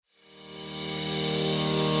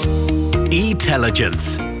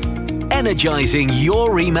E-Telligence. Energizing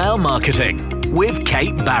your email marketing with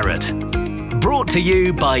Kate Barrett. Brought to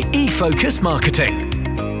you by eFocus Marketing.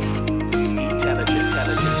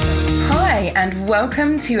 Hi, and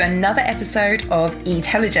welcome to another episode of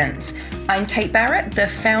E-Telligence. I'm Kate Barrett, the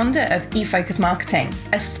founder of eFocus Marketing,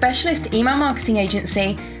 a specialist email marketing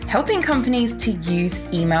agency helping companies to use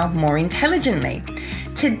email more intelligently.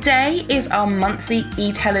 Today is our monthly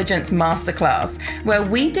E-Telligence Masterclass, where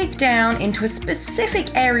we dig down into a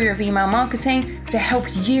specific area of email marketing to help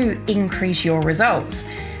you increase your results.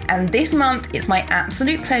 And this month, it's my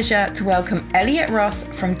absolute pleasure to welcome Elliot Ross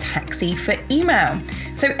from Taxi for Email.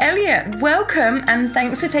 So Elliot, welcome, and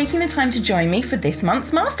thanks for taking the time to join me for this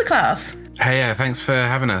month's Masterclass. Hey, thanks for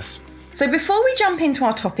having us. So before we jump into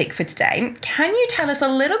our topic for today, can you tell us a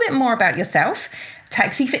little bit more about yourself,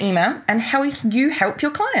 Taxi for Email, and how you help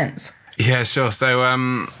your clients? Yeah, sure. So,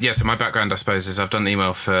 so my background, I suppose, is I've done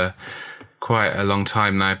email for quite a long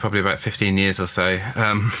time now, probably about 15 years or so,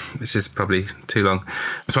 which is probably too long.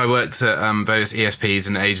 So I worked at various ESPs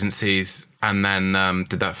and agencies, and then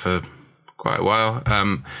did that for quite a while.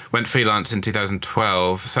 Went freelance in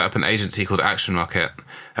 2012, set up an agency called Action Rocket,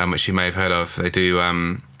 which you may have heard of. They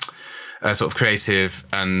do sort of creative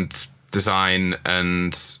and design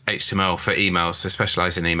and HTML for emails, so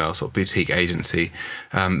specialise in email, sort of boutique agency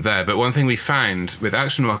there. But one thing we found with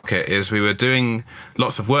Action Rocket is we were doing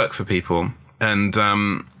lots of work for people,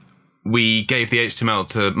 and we gave the HTML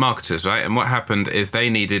to marketers, right? And what happened is they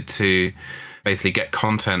needed to basically get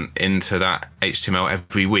content into that HTML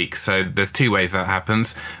every week. So there's two ways that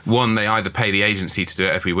happens. One, they either pay the agency to do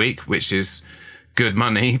it every week, which is good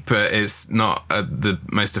money, but it's not the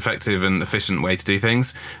most effective and efficient way to do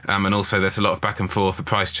things. And also there's a lot of back and forth, the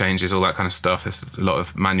price changes, all that kind of stuff. There's a lot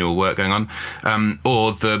of manual work going on.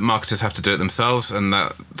 Or the marketers have to do it themselves, and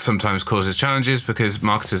that sometimes causes challenges because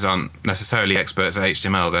marketers aren't necessarily experts at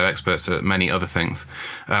HTML, they're experts at many other things.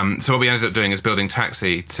 So what we ended up doing is building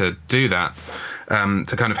Taxi to do that,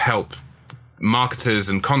 to kind of help marketers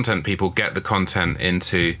and content people get the content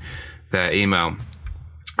into their email.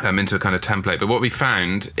 Into a kind of template. But what we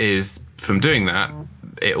found is from doing that,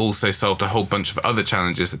 it also solved a whole bunch of other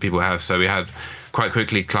challenges that people have. So we had quite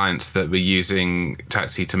quickly clients that were using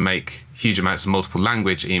Taxi to make huge amounts of multiple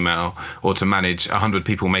language email, or to manage 100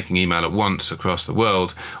 people making email at once across the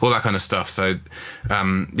world, all that kind of stuff. So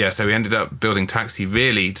so we ended up building Taxi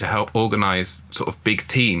really to help organize sort of big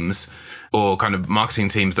teams or kind of marketing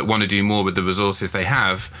teams that want to do more with the resources they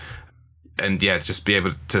have, and just be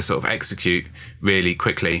able to sort of execute really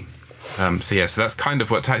quickly. So that's kind of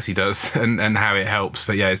what Taxi does and how it helps.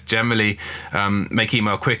 But it's generally make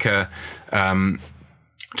email quicker, to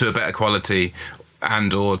a better quality,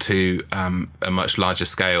 and or to a much larger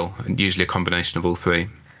scale, and usually a combination of all three.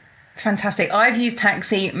 Fantastic. I've used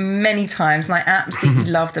Taxi many times and I absolutely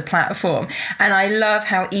love the platform. And I love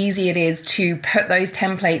how easy it is to put those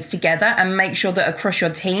templates together and make sure that across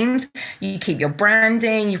your teams, you keep your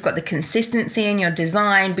branding, you've got the consistency in your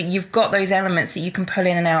design, but you've got those elements that you can pull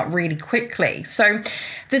in and out really quickly. So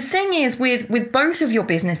the thing is with both of your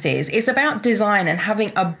businesses, it's about design and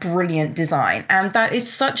having a brilliant design. And that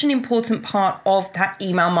is such an important part of that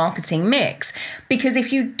email marketing mix, because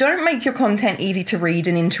if you don't make your content easy to read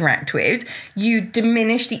and interact with, you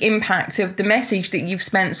diminish the impact of the message that you've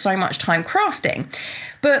spent so much time crafting.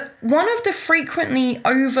 But one of the frequently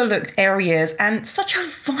overlooked areas, and such a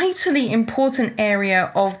vitally important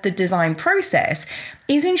area of the design process,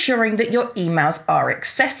 is ensuring that your emails are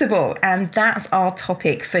accessible. And that's our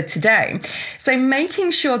topic for today. So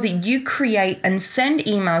making sure that you create and send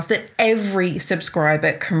emails that every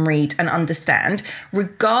subscriber can read and understand,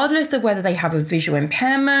 regardless of whether they have a visual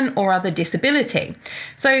impairment or other disability.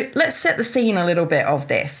 So let's set the scene a little bit of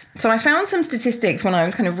this. So I found some statistics when I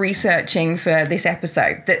was kind of researching for this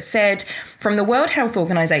episode that said, from the World Health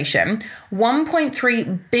Organization,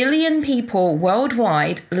 1.3 billion people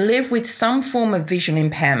worldwide live with some form of visual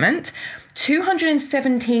impairment.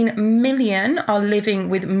 217 million are living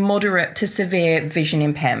with moderate to severe vision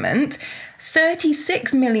impairment.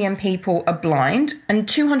 36 million people are blind and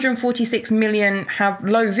 246 million have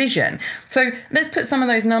low vision. So let's put some of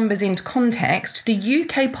those numbers into context. The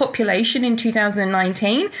UK population in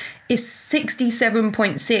 2019 is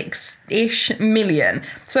 67.6-ish million.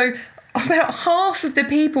 So about half of the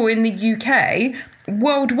people in the UK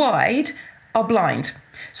worldwide are blind.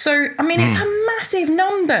 So, I mean, it's a massive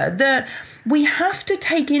number that we have to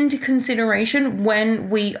take into consideration when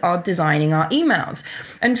we are designing our emails.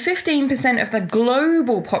 And 15% of the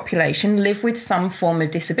global population live with some form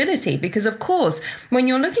of disability, because of course, when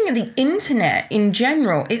you're looking at the internet in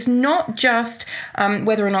general, it's not just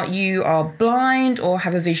whether or not you are blind or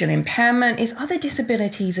have a vision impairment, it's other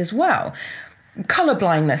disabilities as well. Colour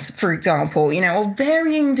blindness, for example, or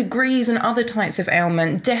varying degrees and other types of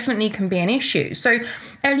ailment definitely can be an issue. So,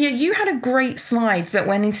 Elliot, you had a great slide that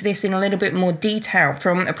went into this in a little bit more detail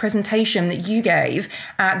from a presentation that you gave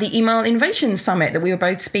at the Email Innovation Summit that we were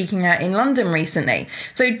both speaking at in London recently.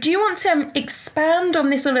 So do you want to expand on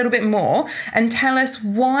this a little bit more and tell us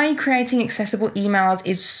why creating accessible emails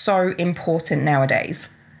is so important nowadays?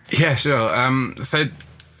 Yeah, sure.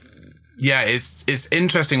 Yeah, it's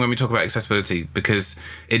interesting when we talk about accessibility because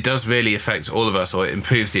it does really affect all of us, or it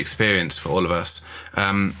improves the experience for all of us.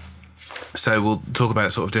 So we'll talk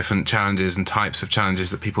about sort of different challenges and types of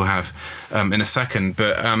challenges that people have in a second.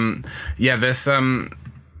 But there's some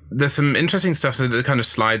interesting stuff. So the kind of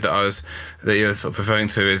slide that you're sort of referring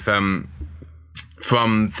to is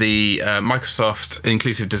from the Microsoft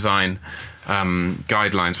Inclusive Design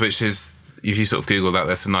guidelines, which is, if you sort of Google that,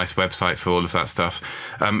 there's a nice website for all of that stuff.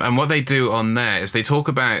 And what they do on there is they talk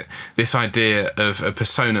about this idea of a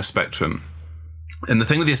persona spectrum. And the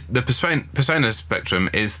thing with the persona spectrum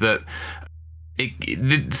is that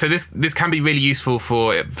this can be really useful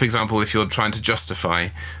for example, if you're trying to justify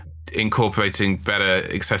incorporating better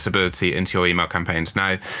accessibility into your email campaigns.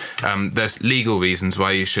 Now, there's legal reasons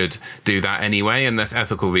why you should do that anyway, and there's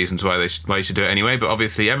ethical reasons why you should do it anyway. But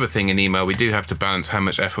obviously, everything in email, we do have to balance how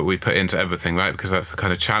much effort we put into everything, right? Because that's the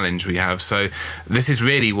kind of challenge we have. So this is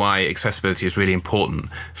really why accessibility is really important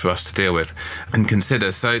for us to deal with and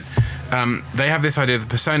consider. So they have this idea of the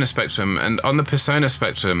persona spectrum, and on the persona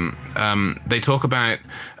spectrum, they talk about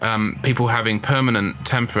people having permanent,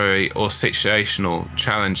 temporary, or situational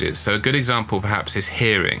challenges. So a good example perhaps is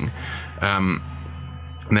hearing. And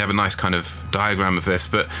they have a nice kind of diagram of this,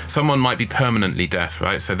 but someone might be permanently deaf,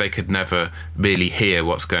 right? So they could never really hear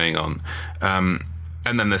what's going on.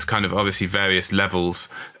 And then there's kind of obviously various levels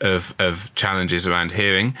of challenges around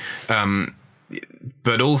hearing.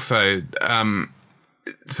 But also,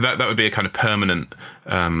 so that would be a kind of permanent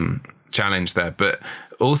challenge there. But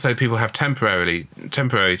also people have temporary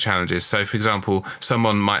challenges. So, for example,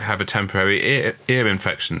 someone might have a temporary ear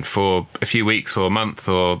infection for a few weeks or a month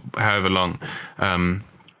or however long,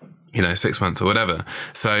 6 months or whatever.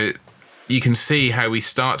 So you can see how we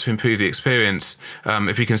start to improve the experience.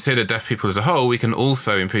 If we consider deaf people as a whole, we can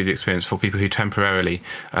also improve the experience for people who temporarily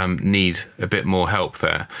need a bit more help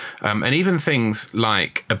there. And even things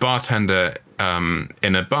like a bartender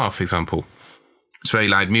in a bar, for example. It's very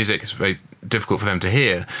loud music. It's very difficult for them to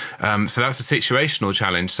hear. So that's a situational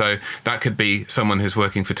challenge. So that could be someone who's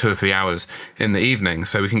working for 2 or 3 hours in the evening.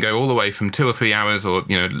 So we can go all the way from 2 or 3 hours or,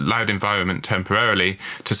 loud environment temporarily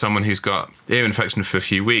to someone who's got ear infection for a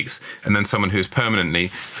few weeks, and then someone who's permanently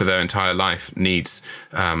for their entire life needs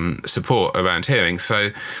support around hearing. So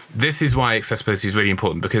this is why accessibility is really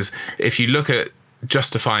important, because if you look at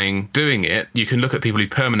justifying doing it, you can look at people who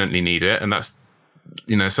permanently need it, and that's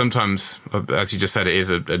sometimes, as you just said, it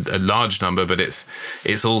is a large number, but it's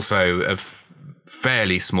also a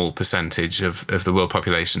fairly small percentage of the world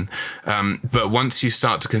population. But once you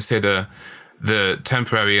start to consider the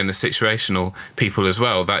temporary and the situational people as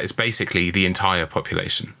well, that is basically the entire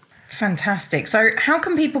population. Fantastic. So how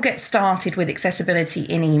can people get started with accessibility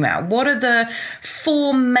in email? What are the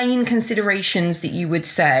 4 main considerations that you would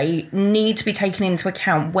say need to be taken into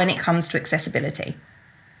account when it comes to accessibility?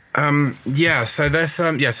 So there's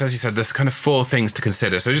so as you said, there's kind of 4 things to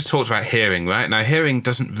consider. So I just talked about hearing, right? Now, hearing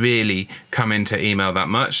doesn't really come into email that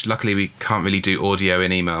much. Luckily, we can't really do audio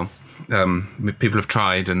in email. People have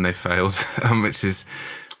tried and they've failed, which is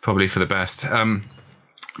probably for the best.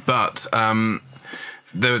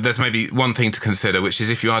 There's maybe one thing to consider, which is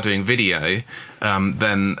if you are doing video,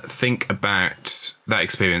 then think about that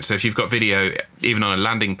experience. So if you've got video, even on a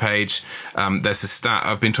landing page, there's a stat.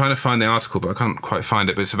 I've been trying to find the article, but I can't quite find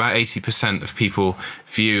it. But it's about 80% of people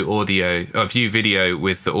view video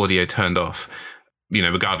with the audio turned off.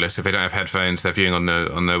 Regardless if they don't have headphones, they're viewing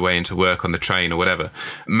on their way into work, on the train or whatever.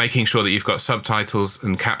 Making sure that you've got subtitles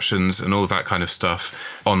and captions and all of that kind of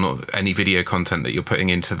stuff on any video content that you're putting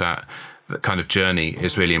into that kind of journey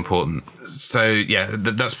is really important. So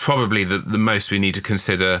that's probably the most we need to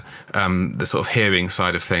consider, the sort of hearing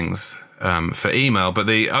side of things for email. But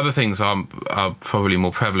the other things are probably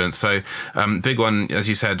more prevalent. So big one, as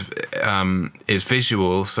you said, is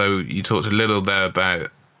visual. So you talked a little there about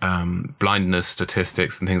blindness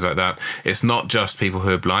statistics and things like that. It's not just people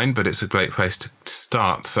who are blind, but it's a great place to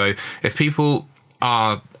start. So if people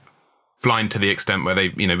are blind to the extent where they,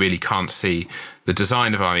 really can't see the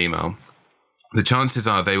design of our email, the chances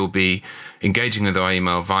are they will be engaging with our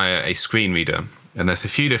email via a screen reader. And there's a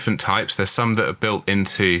few different types. There's some that are built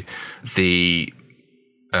into the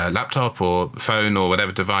laptop or phone or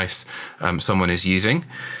whatever device someone is using.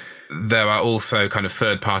 There are also kind of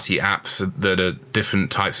third-party apps that are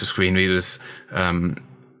different types of screen readers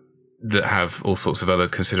that have all sorts of other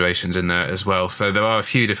considerations in there as well. So there are a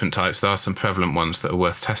few different types. There are some prevalent ones that are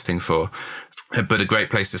worth testing for. But a great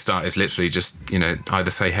place to start is literally just, either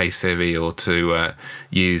say, "Hey Siri," or to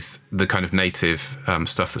use the kind of native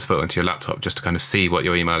stuff that's built into your laptop just to kind of see what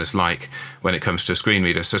your email is like when it comes to a screen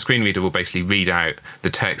reader. So a screen reader will basically read out the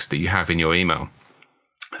text that you have in your email.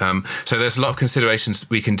 So there's a lot of considerations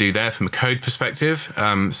we can do there from a code perspective.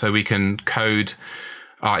 So we can code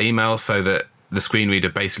our email so that the screen reader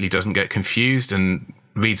basically doesn't get confused and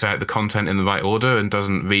reads out the content in the right order and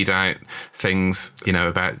doesn't read out things,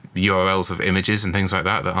 about URLs of images and things like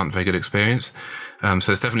that aren't very good experience. So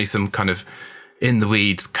there's definitely some kind of in the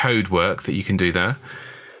weeds code work that you can do there.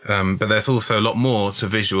 But there's also a lot more to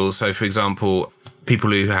visuals. So, for example,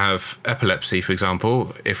 people who have epilepsy, for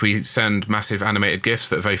example, if we send massive animated GIFs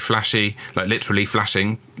that are very flashy, like literally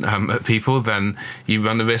flashing at people, then you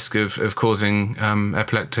run the risk of causing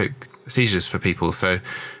epileptic seizures for people. So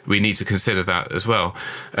we need to consider that as well.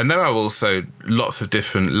 And there are also lots of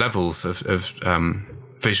different levels of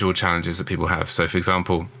visual challenges that people have. So, for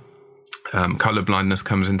example, color blindness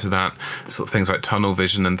comes into that, sort of things like tunnel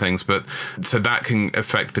vision and things. But so that can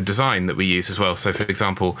affect the design that we use as well. So, for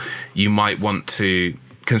example, you might want to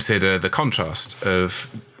consider the contrast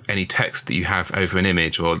of any text that you have over an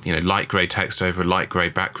image, or light grey text over a light grey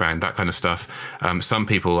background, that kind of stuff. Some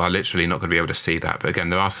people are literally not going to be able to see that. But again,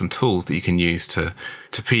 there are some tools that you can use to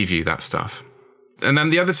preview that stuff. And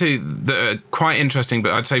then the other two that are quite interesting,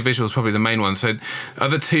 but I'd say visual is probably the main one. So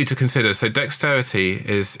other two to consider. So dexterity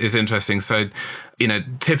is interesting. So,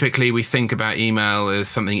 typically we think about email as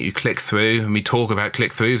something you click through, and we talk about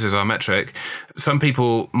click-throughs as our metric. Some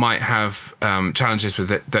people might have challenges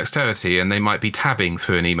with dexterity, and they might be tabbing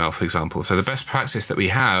through an email, for example. So the best practice that we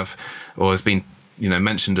have, or has been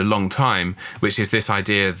mentioned a long time, which is this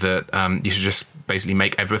idea that you should just basically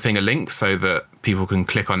make everything a link so that people can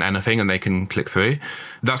click on anything and they can click through.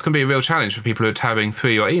 That's going to be a real challenge for people who are tabbing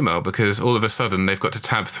through your email, because all of a sudden they've got to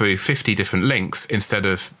tab through 50 different links instead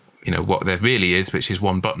of what there really is, which is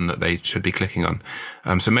one button that they should be clicking on.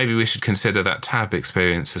 So maybe we should consider that tab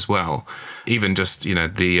experience as well. Even just,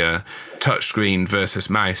 the touchscreen versus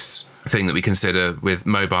mouse thing that we consider with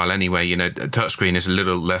mobile anyway. Touchscreen is a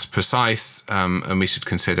little less precise, and we should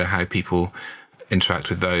consider how people interact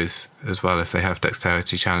with those as well if they have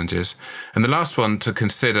dexterity challenges. And the last one to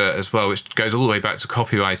consider as well, which goes all the way back to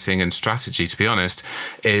copywriting and strategy, to be honest,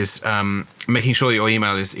 is making sure your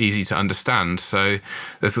email is easy to understand. So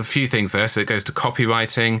there's a few things there. So it goes to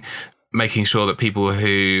copywriting, making sure that people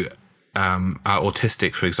who are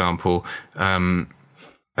autistic, for example,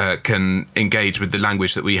 can engage with the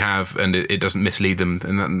language that we have, and it doesn't mislead them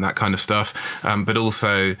and that kind of stuff. But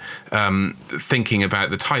also thinking about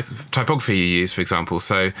the typography you use, for example.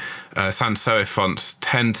 So sans serif fonts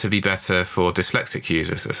tend to be better for dyslexic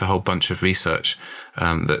users. There's a whole bunch of research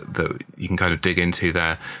that you can kind of dig into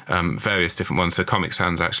there, various different ones. So Comic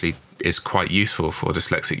Sans actually is quite useful for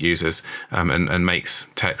dyslexic users, and makes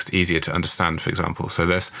text easier to understand, for example. So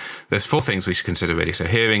there's four things we should consider really. So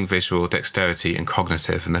hearing, visual, dexterity, and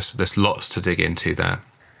cognitive, and there's lots to dig into there.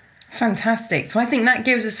 Fantastic. So I think that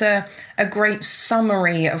gives us a great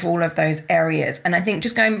summary of all of those areas. And I think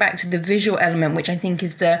just going back to the visual element, which I think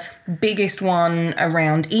is the biggest one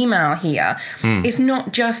around email here, it's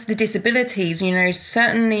not just the disabilities,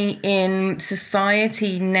 certainly in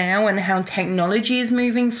society now and how technology is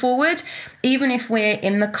moving forward, even if we're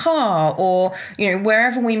in the car or,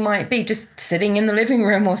 wherever we might be, just sitting in the living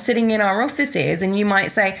room or sitting in our offices, and you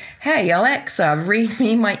might say, "Hey, Alexa, read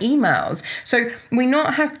me my emails." So we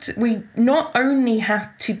not only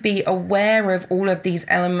have to be aware of all of these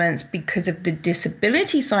elements because of the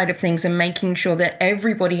disability side of things and making sure that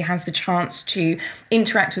everybody has the chance to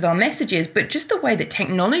interact with our messages, but just the way that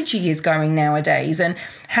technology is going nowadays and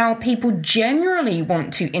how people generally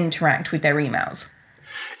want to interact with their emails.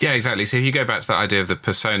 Yeah, exactly. So if you go back to that idea of the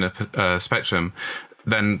persona spectrum,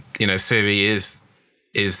 then Siri is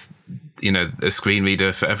a screen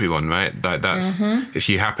reader for everyone, right? That's if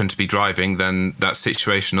you happen to be driving, then that's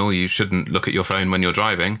situational. You shouldn't look at your phone when you're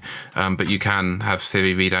driving, but you can have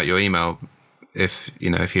Siri read out your email if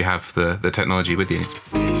you have the technology with you.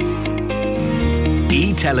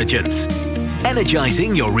 e-telligence.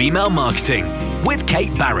 Energizing your email marketing with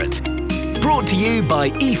Kate Barrett. Brought to you by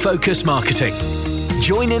eFocus Marketing.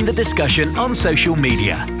 Join in the discussion on social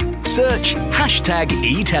media. Search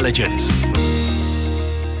 #etelligence.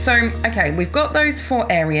 So, okay, we've got those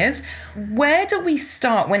 4 areas. Where do we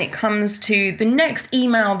start when it comes to the next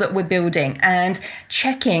email that we're building and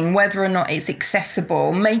checking whether or not it's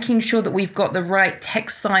accessible, making sure that we've got the right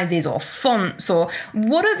text sizes or fonts, or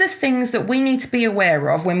what are the things that we need to be aware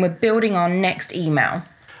of when we're building our next email?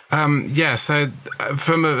 So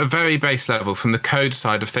from a very base level, from the code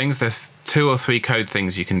side of things, there's 2 or 3 code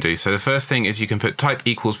things you can do. So the first thing is you can put type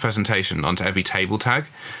equals presentation onto every table tag.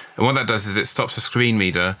 And what that does is it stops a screen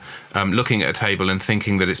reader looking at a table and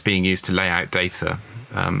thinking that it's being used to lay out data.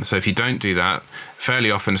 So if you don't do that,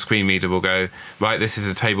 fairly often a screen reader will go, right, this is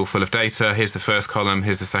a table full of data. Here's the first column,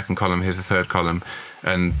 here's the second column, here's the third column.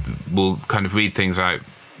 And we'll kind of read things out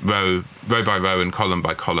row by row and column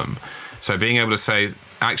by column. So being able to say,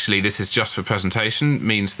 actually, this is just for presentation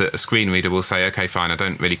means that a screen reader will say, okay, fine, I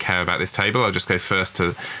don't really care about this table. I'll just go first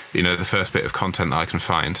to, the first bit of content that I can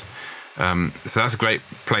find. So that's a great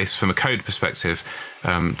place from a code perspective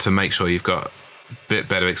to make sure you've got a bit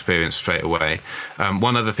better experience straight away.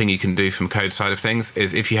 One other thing you can do from code side of things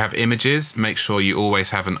is if you have images, make sure you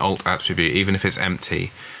always have an alt attribute, even if it's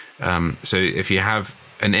empty. So if you have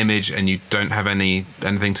an image and you don't have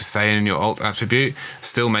anything to say in your alt attribute,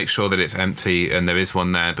 still make sure that it's empty and there is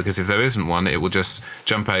one there, because if there isn't one, it will just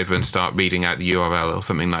jump over and start reading out the URL or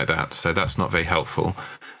something like that. So that's not very helpful.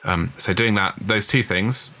 So doing those 2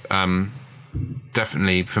 things,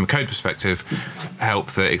 definitely from a code perspective,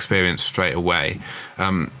 help the experience straight away.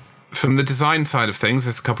 From the design side of things,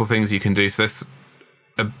 there's a couple of things you can do. So there's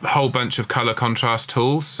a whole bunch of color contrast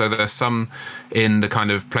tools. So there's some in the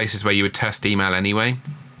kind of places where you would test email anyway.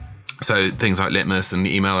 So things like Litmus and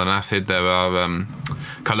Email on Acid, there are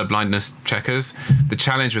color blindness checkers. The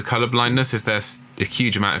challenge with color blindness is there's a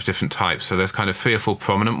huge amount of different types. So there's kind of 3 or 4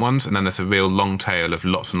 prominent ones, and then there's a real long tail of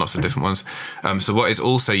lots and lots of different ones. So what is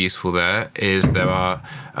also useful there is there are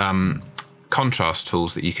contrast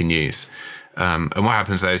tools that you can use. And what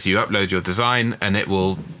happens there is you upload your design and it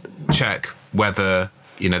will check whether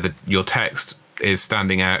your text is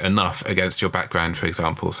standing out enough against your background, for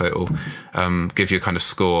example. So it will give you a kind of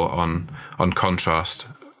score on contrast.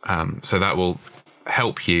 So that will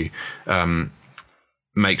help you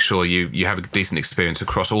make sure you have a decent experience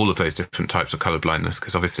across all of those different types of color blindness,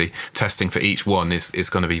 because obviously testing for each one is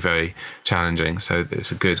going to be very challenging. So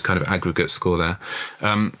it's a good kind of aggregate score there.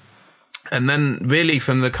 And then really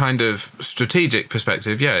from the kind of strategic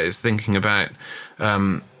perspective, is thinking about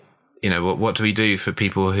what do we do for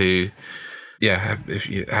people who, if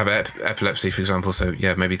you have epilepsy, for example. So,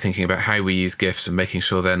 maybe thinking about how we use GIFs and making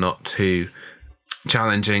sure they're not too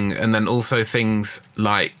challenging. And then also things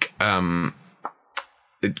like,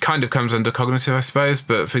 it kind of comes under cognitive, I suppose.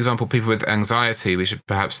 But for example, people with anxiety, we should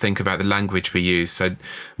perhaps think about the language we use. So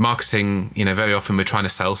marketing, very often we're trying to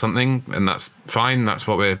sell something, and that's fine. That's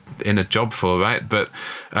what we're in a job for, right? But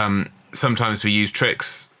sometimes we use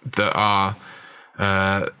tricks that are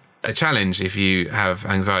a challenge if you have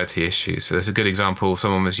anxiety issues. So there's a good example.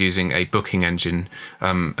 Someone was using a booking engine,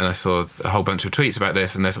 and I saw a whole bunch of tweets about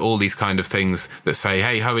this, and there's all these kind of things that say,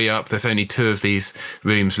 hey, hurry up, there's only 2 of these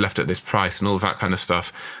rooms left at this price, and all of that kind of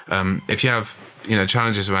stuff. If you have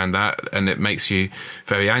challenges around that and it makes you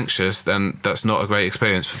very anxious, then that's not a great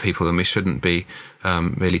experience for people, and we shouldn't be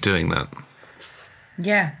really doing that.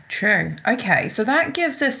 Yeah, true. Okay, so that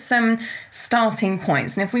gives us some starting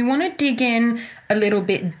points. And if we want to dig in a little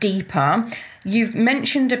bit deeper, you've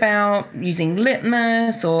mentioned about using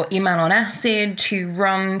Litmus or Email on Acid to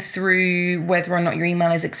run through whether or not your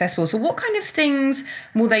email is accessible. So what kind of things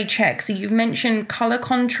will they check? So you've mentioned color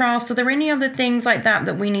contrast. Are there any other things like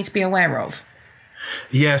that we need to be aware of?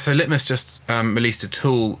 Yeah, so Litmus just released a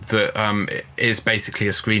tool that is basically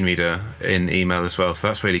a screen reader in email as well. So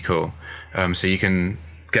that's really cool. So you can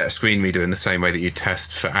get a screen reader in the same way that you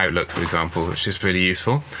test for Outlook, for example, which is really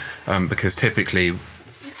useful because typically,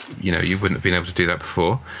 you wouldn't have been able to do that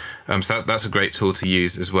before. So that's a great tool to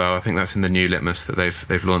use as well. I think that's in the new Litmus that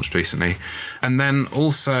they've launched recently. And then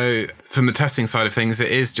also from the testing side of things,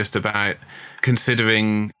 it is just about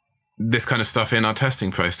considering this kind of stuff in our testing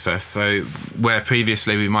process. So where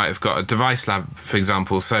previously we might have got a device lab, for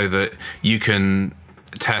example, so that you can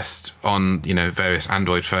test on, various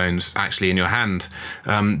Android phones actually in your hand,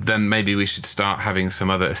 then maybe we should start having some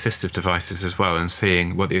other assistive devices as well and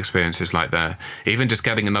seeing what the experience is like there. Even just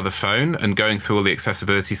getting another phone and going through all the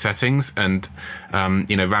accessibility settings and,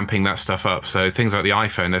 ramping that stuff up. So things like the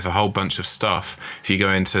iPhone, there's a whole bunch of stuff. If you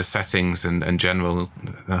go into settings and general,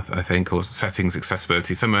 I think, or settings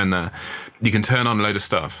accessibility, somewhere in there, you can turn on a load of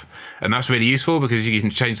stuff. And that's really useful because you can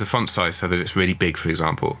change the font size so that it's really big, for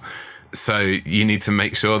example. So you need to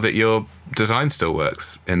make sure that your design still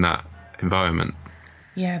works in that environment.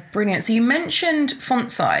 Yeah, brilliant. So you mentioned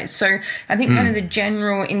font size. So I think kind of the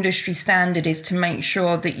general industry standard is to make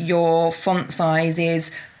sure that your font size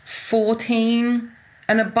is 14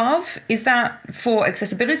 and above. Is that for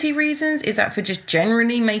accessibility reasons? Is that for just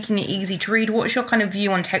generally making it easy to read? What's your kind of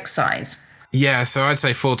view on text size? Yeah, so I'd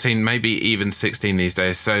say 14, maybe even 16 these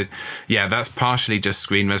days. So yeah, that's partially just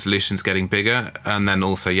screen resolutions getting bigger. And then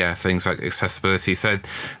also, things like accessibility. So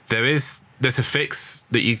there's a fix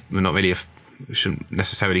that we shouldn't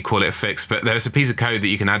necessarily call it a fix, but there's a piece of code that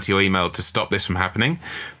you can add to your email to stop this from happening.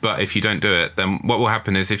 But if you don't do it, then what will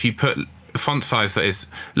happen is if you put a font size that is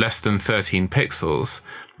less than 13 pixels,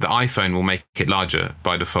 the iPhone will make it larger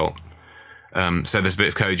by default. So there's a bit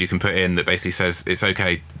of code you can put in that basically says it's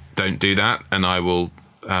okay, don't do that, and I will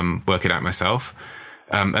work it out myself.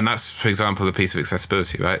 And that's, for example, a piece of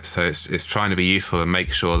accessibility, right? So it's trying to be useful and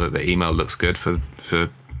make sure that the email looks good for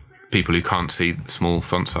people who can't see small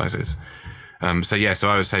font sizes. So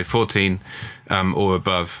I would say 14 or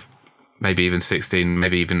above, maybe even 16,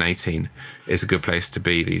 maybe even 18 is a good place to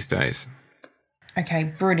be these days. Okay,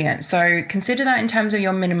 brilliant. So consider that in terms of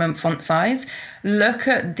your minimum font size. Look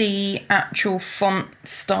at the actual font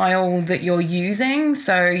style that you're using.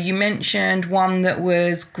 So you mentioned one that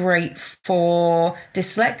was great for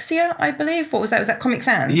dyslexia, I believe. What was that? Was that Comic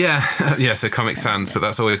Sans? Yeah, so Comic Sans, but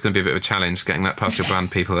that's always going to be a bit of a challenge getting that past your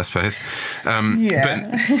brand people, I suppose. But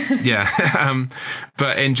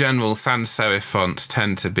in general, sans serif fonts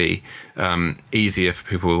tend to be easier for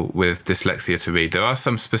people with dyslexia to read. There are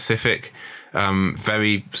some specific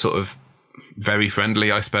very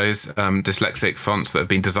friendly, I suppose, dyslexic fonts that have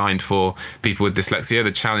been designed for people with dyslexia.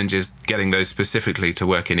 The challenge is getting those specifically to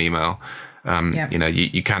work in email. You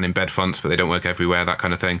can embed fonts, but they don't work everywhere, that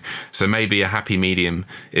kind of thing. So maybe a happy medium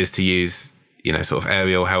is to use, sort of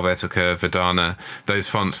Arial, Helvetica, Verdana, those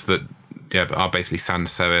fonts that are basically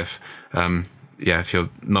sans serif. If you're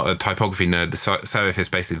not a typography nerd, the serif is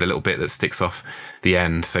basically the little bit that sticks off the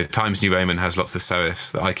end. So Times New Roman has lots of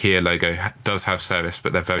serifs. The IKEA logo does have serifs,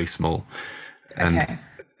 but they're very small. And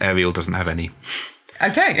Arial doesn't have any.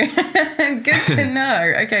 Okay, good to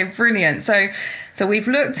know. Okay, brilliant. So we've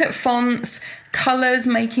looked at fonts, colors,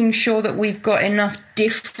 making sure that we've got enough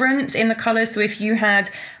difference in the colors. So if you had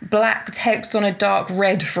black text on a dark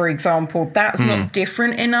red, for example, that's not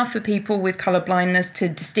different enough for people with color blindness to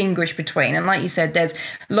distinguish between. And like you said, there's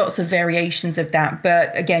lots of variations of that.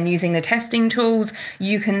 But again, using the testing tools,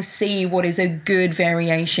 you can see what is a good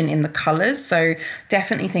variation in the colors. So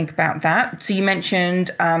definitely think about that. So you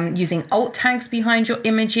mentioned using alt tags behind your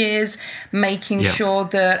images, making sure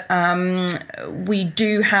that we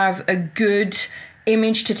do have a good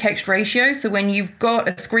image to text ratio. So when you've got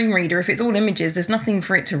a screen reader, if it's all images, there's nothing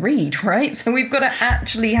for it to read, right? So we've got to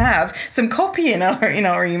actually have some copy in our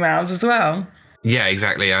emails as well. Yeah,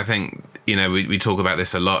 exactly. I think, we talk about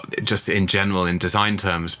this a lot just in general in design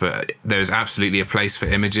terms, but there's absolutely a place for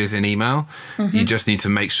images in email. You just need to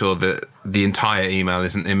make sure that the entire email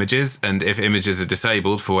isn't images. And if images are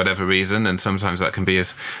disabled for whatever reason, and sometimes that can be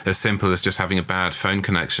as simple as just having a bad phone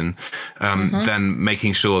connection, then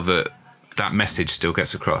making sure that message still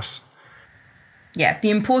gets across. Yeah, the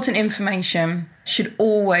important information should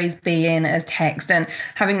always be in as text, and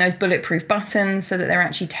having those bulletproof buttons so that they're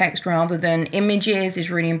actually text rather than images is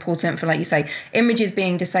really important for, like you say, images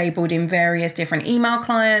being disabled in various different email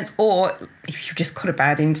clients, or if you've just got a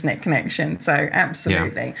bad internet connection. So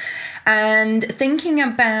absolutely. Yeah. And thinking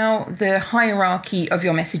about the hierarchy of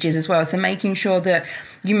your messages as well. So making sure that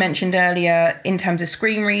you mentioned earlier in terms of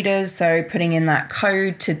screen readers, so putting in that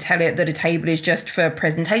code to tell it that a table is just for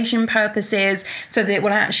presentation purposes, so that it will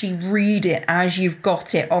actually read it as you've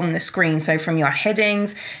got it on the screen. So from your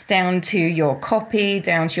headings down to your copy,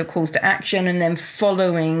 down to your calls to action, and then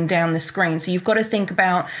following down the screen. So you've got to think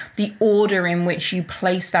about the order in which you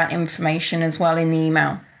place that information as well in the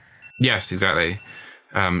email. Yes, exactly.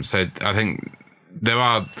 So I think there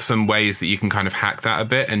are some ways that you can kind of hack that a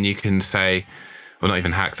bit, and you can say, well, not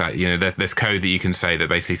even hack that, there's code that you can say that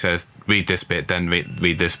basically says, read this bit, then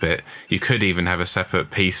read this bit. You could even have a separate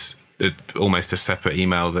piece, almost a separate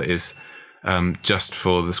email that is just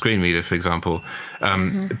for the screen reader, for example.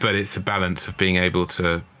 But it's a balance of being able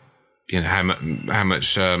to, how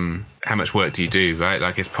much work do you do, right?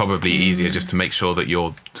 Like, it's probably easier just to make sure that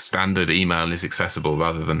your standard email is accessible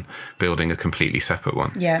rather than building a completely separate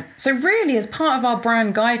one. Yeah. So really, as part of our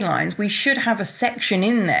brand guidelines, we should have a section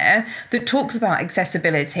in there that talks about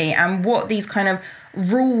accessibility and what these kind of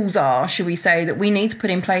rules are, should we say, that we need to put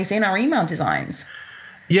in place in our email designs.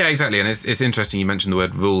 Yeah, exactly. And it's interesting you mentioned the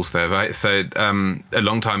word rules there, right? So a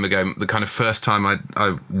long time ago, the kind of first time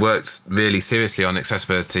I worked really seriously on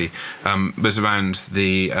accessibility was around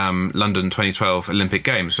the London 2012 Olympic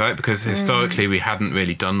Games, right? Because historically we hadn't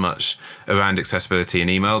really done much around accessibility in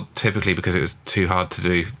email, typically because it was too hard to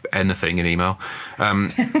do anything in email.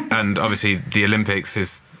 And obviously the Olympics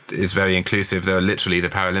is very inclusive. They're literally the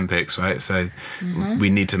Paralympics, right? So we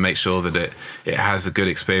need to make sure that it has a good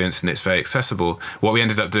experience and it's very accessible. What we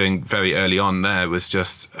ended up doing very early on there was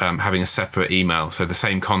just having a separate email. So the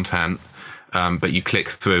same content, but you click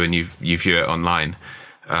through and you view it online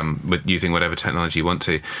with using whatever technology you want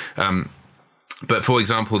to. But for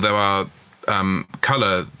example, there are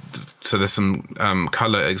color. So there's some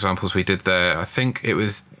color examples we did there. I think it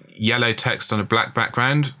was yellow text on a black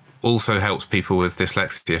background also helps people with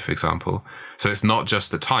dyslexia, for example. So it's not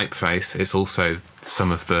just the typeface, it's also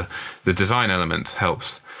some of the design elements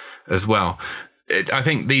helps as well. I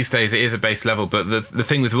think these days it is a base level, but the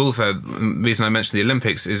thing with rules there, the reason I mentioned the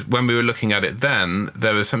Olympics is when we were looking at it then,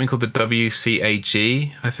 there was something called the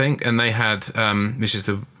WCAG, I think, and they had, which is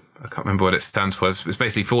I can't remember what it stands for. It's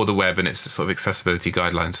basically for the web and it's sort of accessibility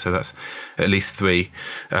guidelines. So that's at least 3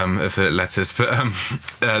 of the letters. But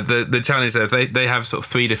the challenge there, they have sort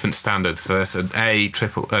of 3 different standards. So there's an AA and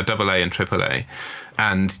AAA.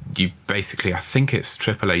 And you basically, I think it's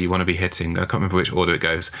AAA you want to be hitting. I can't remember which order it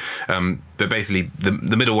goes. But basically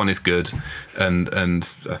the middle one is good. And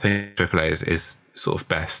I think AAA is sort of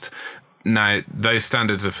best. Now, those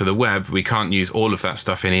standards are for the web. We can't use all of that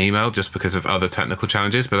stuff in email just because of other technical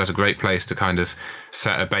challenges, but that's a great place to kind of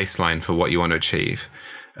set a baseline for what you want to achieve.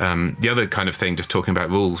 The other kind of thing, just talking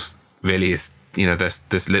about rules, really is,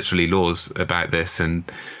 there's literally laws about this. And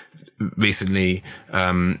recently,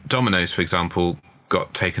 Domino's, for example,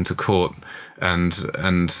 got taken to court and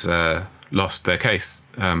lost their case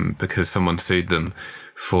because someone sued them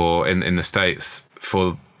in the States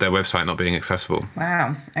for their website not being accessible.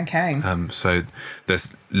 Wow. Okay. So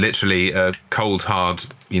there's literally a cold, hard,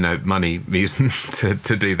 money reason to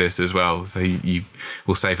do this as well. So you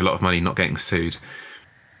will save a lot of money not getting sued.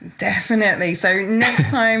 Definitely. So next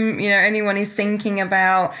time, anyone is thinking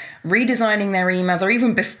about redesigning their emails, or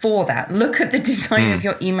even before that, look at the design of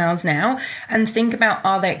your emails now and think about,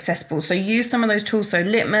 are they accessible? So use some of those tools. So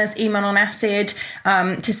Litmus, Email on Acid,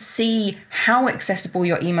 to see how accessible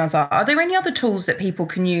your emails are. Are there any other tools that people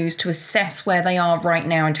can use to assess where they are right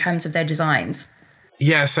now in terms of their designs?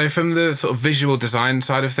 Yeah, so from the sort of visual design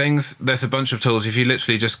side of things, there's a bunch of tools. If you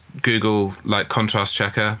literally just Google like contrast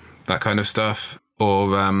checker, that kind of stuff,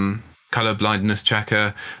 or color blindness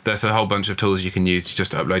checker, there's a whole bunch of tools you can use to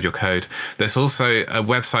just upload your code. There's also a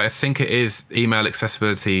website, I think it is email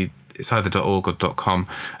accessibility, it's either .org or .com,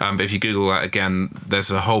 but if you Google that again,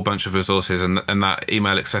 there's a whole bunch of resources, and that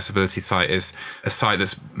email accessibility site is a site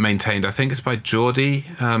that's maintained, I think it's by Geordie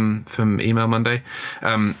from Email Monday,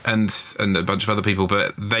 and a bunch of other people,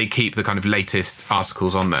 but they keep the kind of latest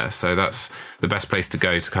articles on there, so that's the best place to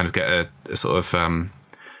go to kind of get a sort of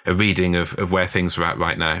a reading of where things are at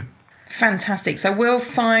right now. Fantastic. So we'll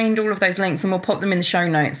find all of those links and we'll pop them in the show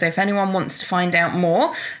notes. So if anyone wants to find out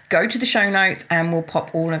more, go to the show notes and we'll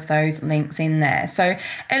pop all of those links in there. So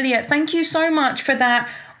Elliot, thank you so much for that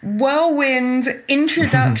whirlwind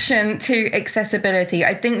introduction to accessibility.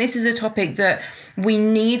 I think this is a topic that we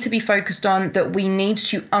need to be focused on, that we need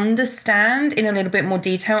to understand in a little bit more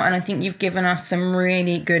detail, and I think you've given us some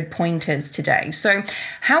really good pointers today. So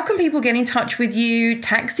how can people get in touch with you,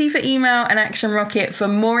 Taxi for Email and Action Rocket, for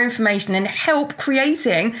more information and help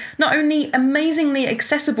creating not only amazingly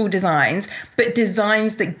accessible designs, but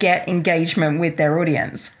designs that get engagement with their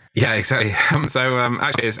audience? Yeah, exactly. So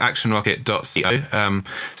actually it's actionrocket.co.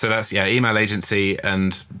 So that's, email agency,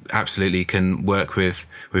 and absolutely can work with,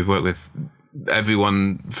 we've worked with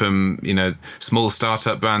everyone from, small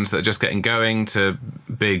startup brands that are just getting going to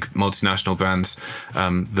big multinational brands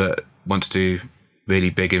that want to do really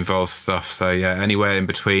big involved stuff. So anywhere in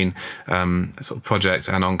between, sort of project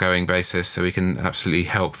and ongoing basis. So we can absolutely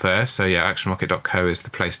help there. So actionrocket.co is the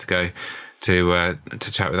place to go to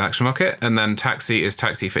chat with Action Rocket. And then Taxi is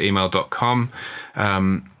taxiforemail.com.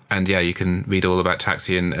 And yeah, you can read all about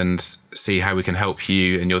Taxi and see how we can help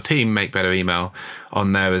you and your team make better email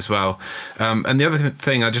on there as well. And the other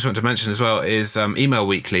thing I just want to mention as well is Email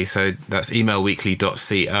Weekly. So that's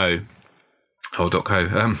emailweekly.co. or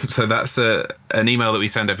 .co. So that's an email that we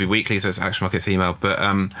send every weekly. So it's Action Rockets email. But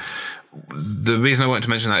the reason I wanted to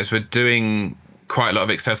mention that is we're doing quite a lot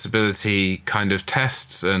of accessibility kind of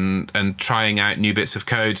tests and trying out new bits of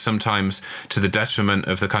code, sometimes to the detriment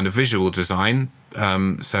of the kind of visual design.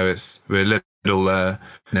 So we're a little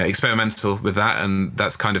experimental with that, and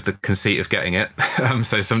that's kind of the conceit of getting it.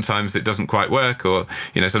 So sometimes it doesn't quite work, or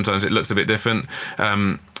sometimes it looks a bit different.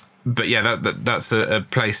 But yeah, that's a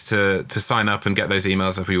place to sign up and get those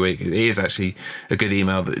emails every week. It is actually a good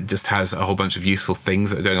email that just has a whole bunch of useful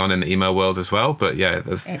things that are going on in the email world as well. But yeah, it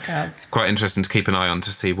does. Quite interesting to keep an eye on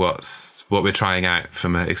to see what we're trying out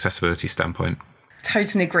from an accessibility standpoint.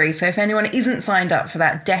 Totally agree. So if anyone isn't signed up for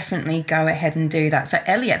that, definitely go ahead and do that. So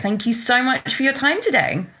Elliot, thank you so much for your time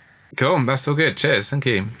today. Cool. That's all good. Cheers. Thank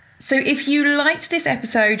you. So if you liked this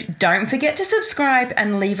episode, don't forget to subscribe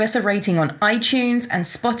and leave us a rating on iTunes and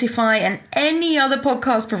Spotify and any other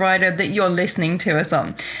podcast provider that you're listening to us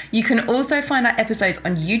on. You can also find our episodes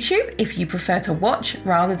on YouTube if you prefer to watch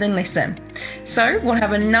rather than listen. So we'll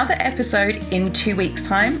have another episode in 2 weeks'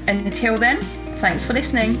 time. Until then, thanks for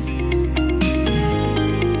listening.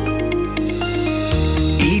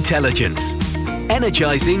 E-Telligence,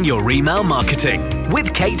 energizing your email marketing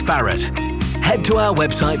with Kate Barrett. Head to our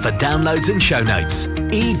website for downloads and show notes,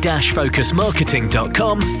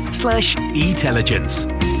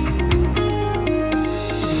 e-focusmarketing.com/e-telligence.